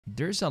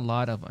there's a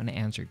lot of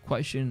unanswered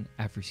questions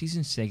after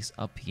season 6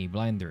 of Peaky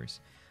Blinders.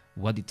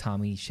 What did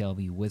Tommy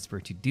Shelby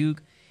whisper to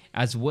Duke,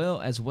 as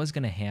well as what's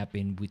gonna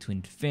happen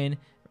between Finn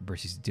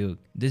versus Duke?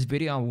 This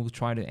video I will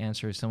try to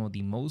answer some of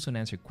the most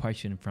unanswered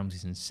questions from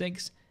season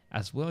 6,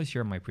 as well as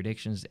share my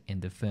predictions in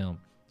the film.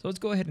 So let's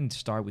go ahead and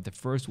start with the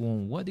first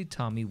one. What did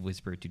Tommy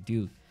whisper to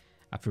Duke?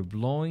 After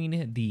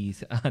blowing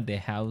the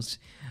house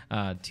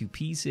to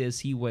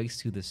pieces, he wakes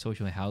to the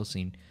social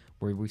housing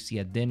where we see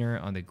a dinner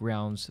on the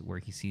grounds where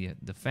he sees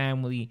the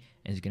family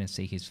and is going to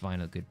say his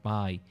final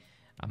goodbye.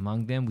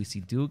 Among them, we see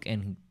Duke,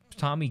 and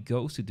Tommy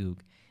goes to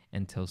Duke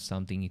and tells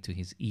something into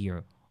his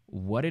ear.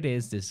 What it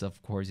is, this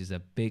of course is a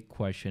big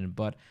question,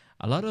 but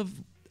a lot of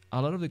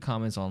the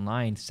comments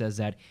online says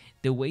that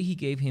the way he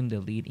gave him the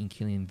lead in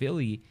killing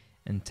Billy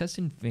and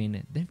testing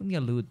Finn definitely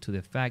allude to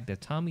the fact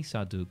that Tommy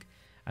saw Duke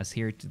as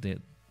here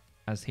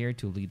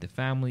to lead the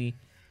family,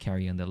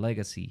 carry on the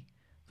legacy.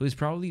 So he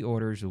probably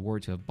orders a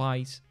word to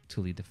advice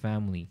to lead the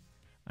family.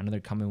 Another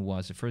comment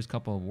was the first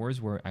couple of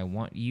words were "I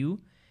want you,"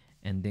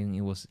 and then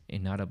it was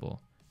inaudible.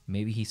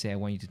 Maybe he said "I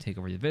want you to take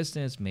over the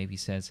business." Maybe he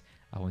says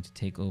 "I want to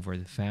take over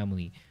the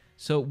family."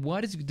 So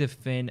what is the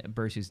Finn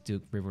versus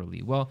Duke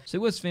rivalry? Well, so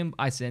it was Finn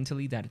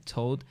accidentally that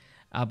told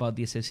about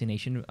the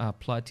assassination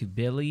plot to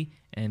Billy,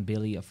 and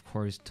Billy of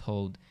course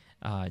told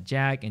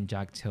Jack, and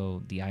Jack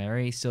told the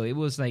IRA. So it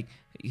was like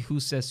who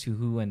says to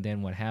who, and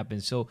then what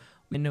happened. So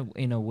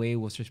in a way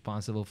was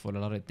responsible for a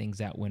lot of things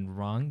that went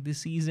wrong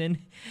this season.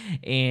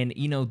 And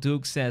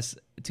Duke says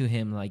to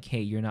him like, hey,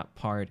 you're not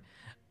part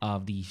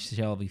of the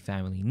Shelby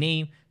family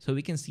name. So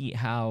we can see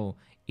how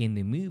in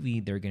the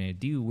movie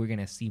we're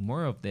gonna see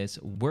more of this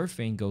where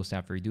Finn goes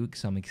after Duke.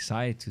 So I'm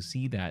excited to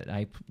see that.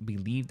 I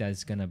believe that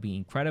it's gonna be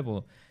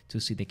incredible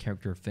to see the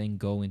character of Finn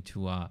go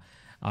into a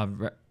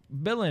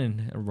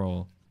villain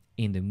role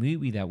in the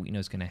movie that we know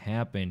is gonna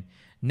happen.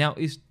 Now,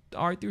 is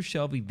Arthur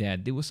Shelby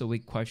dead? There was a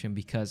big question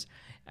because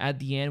at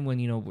the end when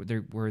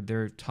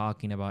they're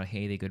talking about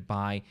hey, they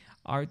goodbye,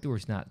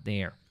 Arthur's not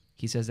there.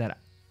 He says that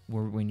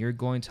when you're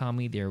going,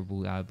 Tommy, there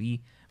will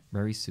be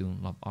very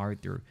soon, love,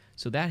 Arthur.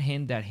 So that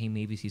hint that hey,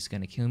 maybe he's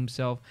gonna kill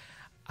himself.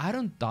 I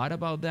don't thought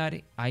about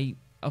that.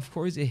 Of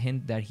course a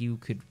hint that he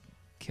could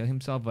kill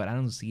himself, but I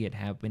don't see it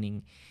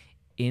happening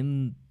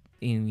in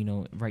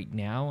right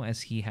now,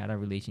 as he had a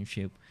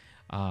relationship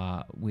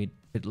with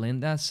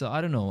Linda. So I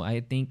don't know.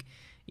 I think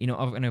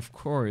and of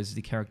course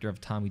the character of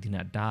Tommy did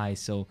not die,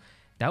 so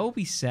that will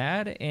be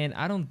sad. And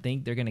I don't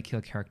think they're gonna kill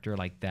a character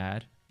like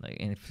that,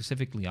 and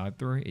specifically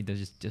Arthur. It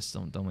just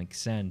don't make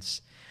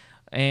sense.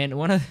 And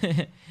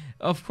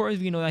of course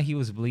we know that he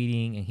was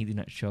bleeding and he did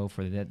not show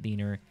for the death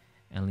dinner,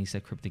 and leaves a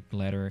cryptic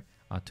letter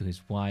to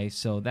his wife.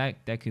 So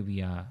that could be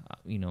a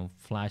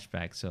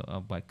flashback so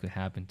of what could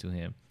happen to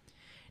him.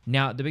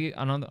 Now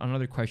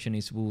another question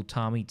is, will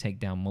Tommy take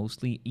down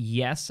Mosley?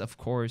 Yes, of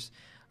course.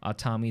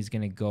 Tommy is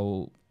gonna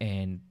go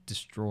and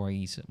destroy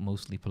his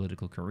Mosley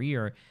political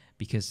career,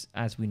 because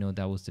as we know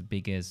that was the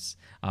biggest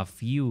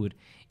feud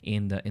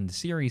in the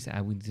series,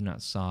 and we did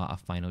not saw a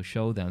final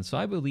showdown. So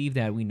I believe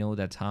that we know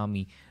that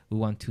Tommy will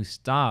want to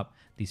stop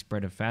the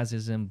spread of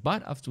fascism,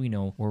 but after we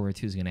know World War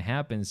II is gonna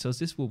happen, so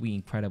this will be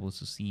incredible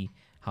to see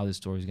how the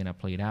story is gonna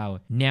play it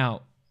out.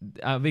 Now,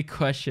 a big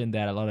question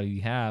that a lot of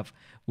you have: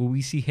 will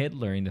we see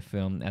Hitler in the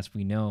film? As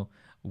we know,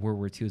 World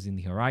War II is in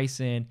the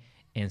horizon,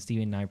 and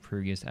Stephen Knight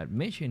previous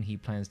admission, he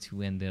plans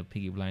to end the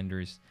Peaky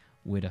Blinders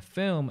with a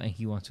film, and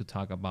he wants to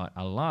talk about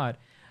a lot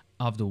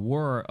of the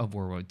war of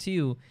World War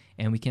II,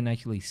 and we can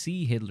actually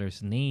see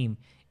Hitler's name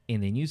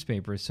in the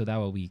newspaper. So that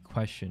will be a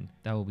question.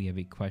 That will be a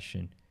big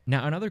question.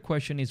 Now, another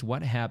question is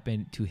what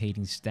happened to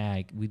Hayden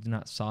Stagg? We did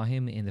not saw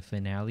him in the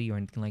finale or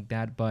anything like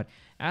that, but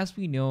as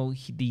we know,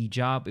 the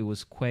job, it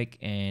was quick,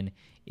 and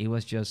it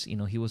was just,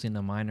 he was in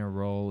a minor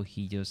role.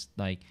 He just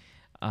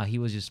he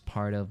was just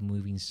part of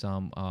moving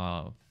some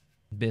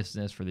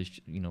business for the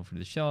for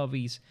the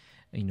Shelbys,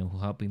 who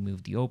helped him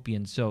move the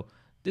opium. So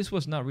this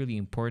was not really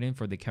important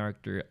for the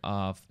character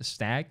of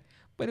Stagg,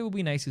 but it would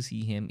be nice to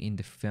see him in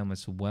the film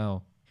as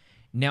well.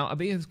 Now, a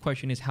big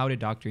question is how the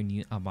doctor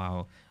knew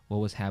about what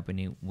was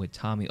happening with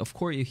Tommy. Of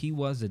course, if he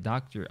was the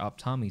doctor of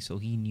Tommy, so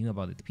he knew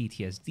about the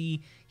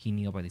PTSD, he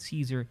knew about the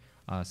seizures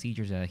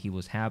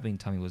that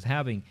Tommy was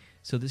having.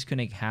 So this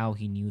connect how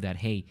he knew that,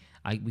 hey,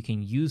 we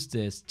can use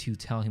this to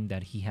tell him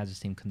that he has the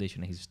same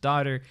condition as his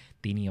daughter.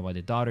 They knew about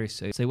the daughter.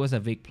 So it was a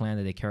big plan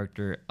that the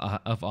character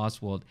of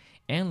Oswald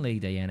and Lady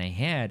Diana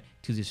had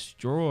to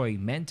destroy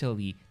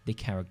mentally the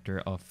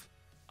character of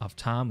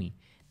Tommy.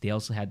 They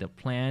also had the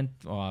plan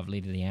of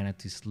Lady Diana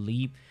to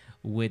sleep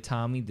with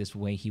Tommy. This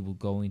way he will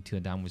go into a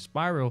downward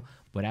spiral.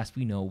 But as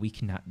we know,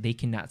 they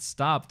cannot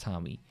stop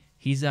Tommy.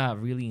 He's a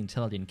really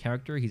intelligent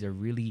character. He's a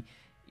really,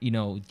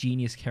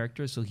 genius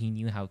character. So he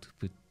knew how to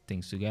put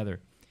things together.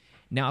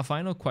 Now, a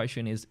final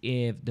question is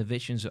if the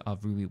visions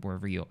of Ruby were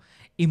real.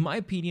 In my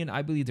opinion,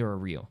 I believe they were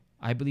real.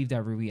 I believe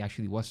that Ruby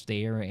actually was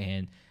there,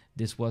 and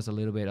this was a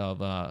little bit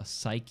of a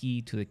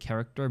psyche to the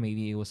character.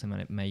 Maybe it was an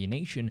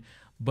imagination,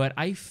 but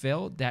I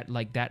felt that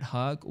that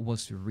hug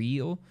was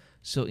real.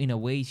 So in a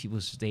way, she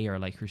was there,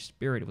 her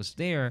spirit was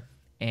there,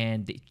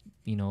 and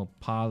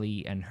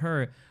Polly and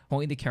her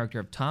point the character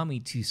of Tommy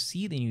to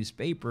see the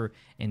newspaper,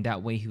 and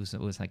that way he was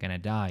like gonna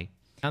die.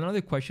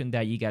 Another question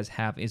that you guys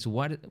have is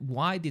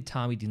why did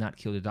Tommy do not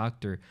kill the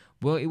doctor?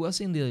 Well, it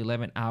was in the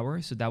 11th hour,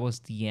 so that was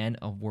the end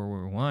of World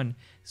War One.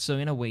 So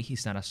in a way,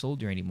 he's not a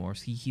soldier anymore.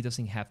 So he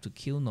doesn't have to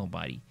kill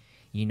nobody,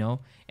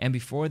 And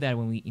before that,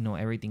 when we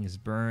everything is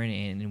burned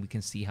and we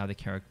can see how the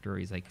character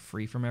is like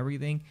free from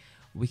everything,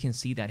 we can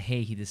see that,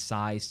 hey, he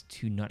decides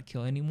to not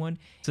kill anyone.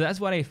 So that's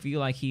what I feel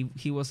like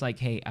he was like,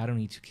 hey, I don't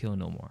need to kill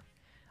no more.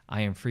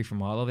 I am free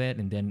from all of it.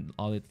 And then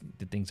all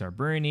the things are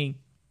burning.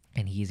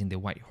 And he's in the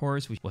white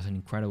horse, which was an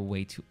incredible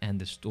way to end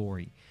the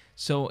story.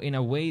 So in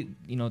a way,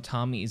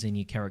 Tommy is a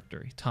new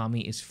character.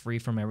 Tommy is free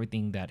from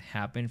everything that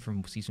happened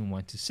from season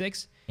 1 to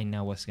 6. And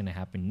now what's going to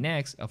happen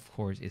next, of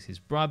course, is his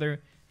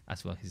brother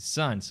as well as his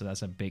son. So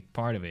that's a big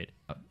part of it.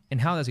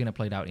 And how that's going to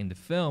play out in the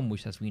film,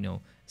 which, as we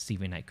know,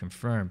 Steven Knight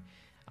confirmed.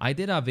 I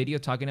did a video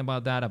talking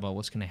about that, about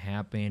what's going to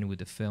happen with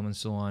the film and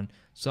so on.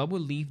 So I will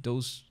leave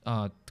those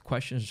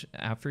questions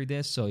after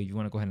this. So if you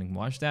want to go ahead and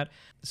watch that.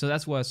 So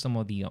that's what some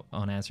of the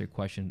unanswered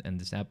questions in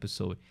this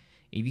episode.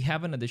 If you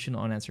have an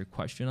additional unanswered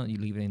question, you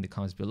leave it in the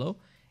comments below,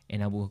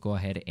 and I will go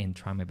ahead and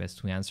try my best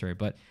to answer it.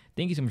 But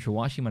thank you so much for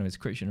watching. My name is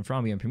Christian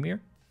from Beyond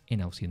Premiere, and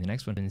I'll see you in the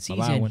next one. In the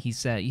season, he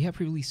said, you have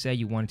previously said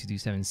you wanted to do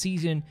 7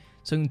 seasons.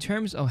 So in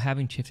terms of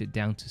having shifted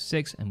down to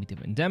 6 and with the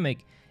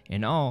pandemic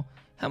and all,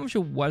 how much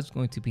of what's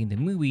going to be in the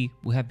movie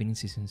will have been in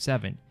season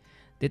 7?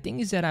 The thing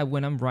is that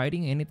when I'm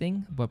writing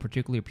anything, but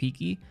particularly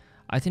Peaky,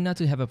 I tend not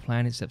to have a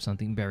plan except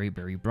something very,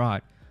 very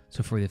broad.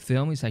 So for the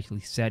film, it's actually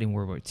set in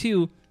World War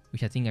II,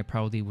 which I think I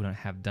probably wouldn't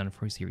have done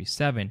for series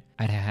 7.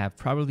 I'd have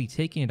probably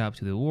taken it up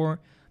to the war,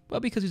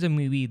 but because it's a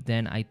movie,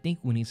 then I think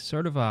we need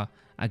sort of a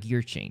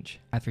gear change.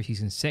 After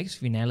season 6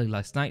 finale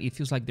last night, it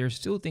feels like there's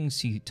still things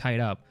to tie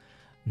up,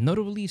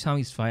 notably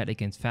Tommy's fight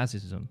against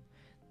fascism.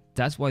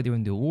 That's why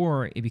during the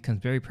war, it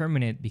becomes very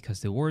permanent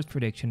because the war's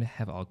predictions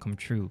have all come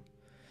true.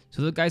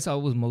 So the guys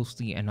always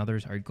mostly and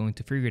others are going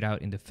to figure it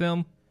out in the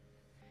film.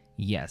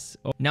 Yes.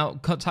 Now,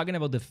 talking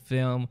about the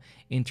film,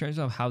 in terms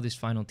of how this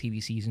final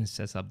TV season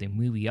sets up the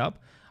movie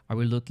up, are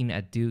we looking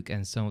at Duke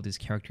and some of these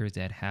characters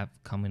that have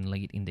come in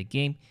late in the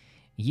game?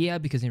 Yeah,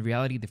 because in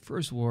reality, the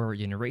first war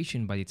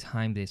generation, by the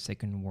time the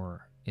second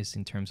war is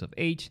in terms of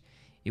age,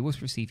 it was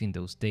perceived in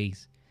those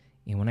days.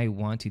 And what I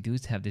want to do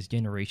is have this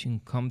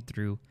generation come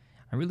through.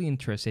 I'm really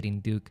interested in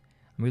Duke.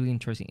 I'm really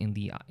interested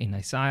in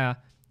Isaiah,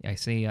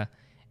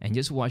 and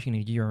just watching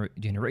a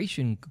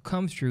generation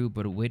come through,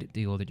 but with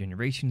the older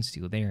generation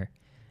still there.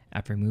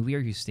 After a movie, are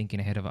you thinking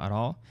ahead of it at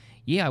all?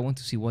 Yeah, I want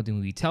to see what the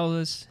movie tells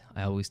us.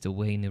 Always the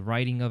way in the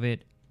writing of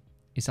it.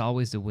 It's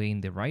always the way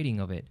in the writing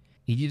of it.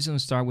 If you just don't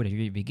start with a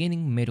very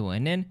beginning, middle,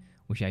 and end,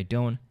 which I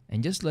don't,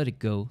 and just let it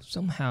go,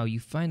 somehow you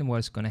find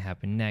what's going to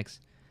happen next.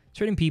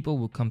 Certain people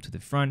will come to the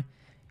front,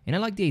 and I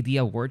like the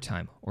idea of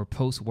wartime or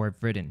post-war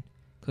Britain,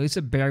 because it's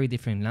a very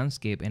different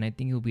landscape, and I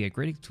think it will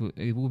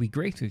be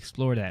great to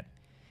explore that.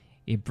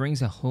 It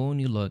brings a whole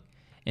new look,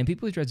 and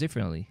people dress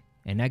differently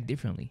and act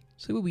differently,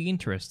 so it will be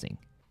interesting.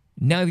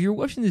 Now, if you're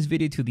watching this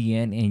video to the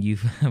end and you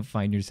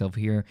find yourself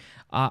here,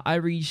 I'm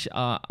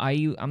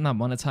not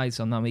monetized,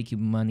 so I'm not making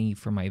money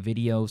for my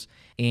videos,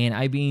 and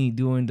I've been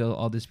doing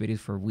all these videos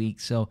for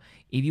weeks. So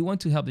if you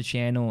want to help the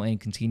channel and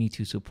continue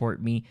to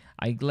support me,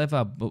 I left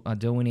a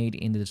donate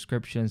in the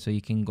description, so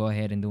you can go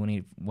ahead and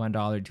donate $1,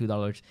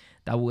 $2.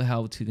 That will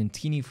help to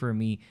continue for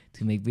me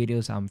to make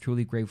videos. I'm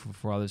truly grateful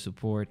for all the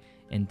support,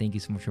 and thank you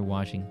so much for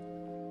watching.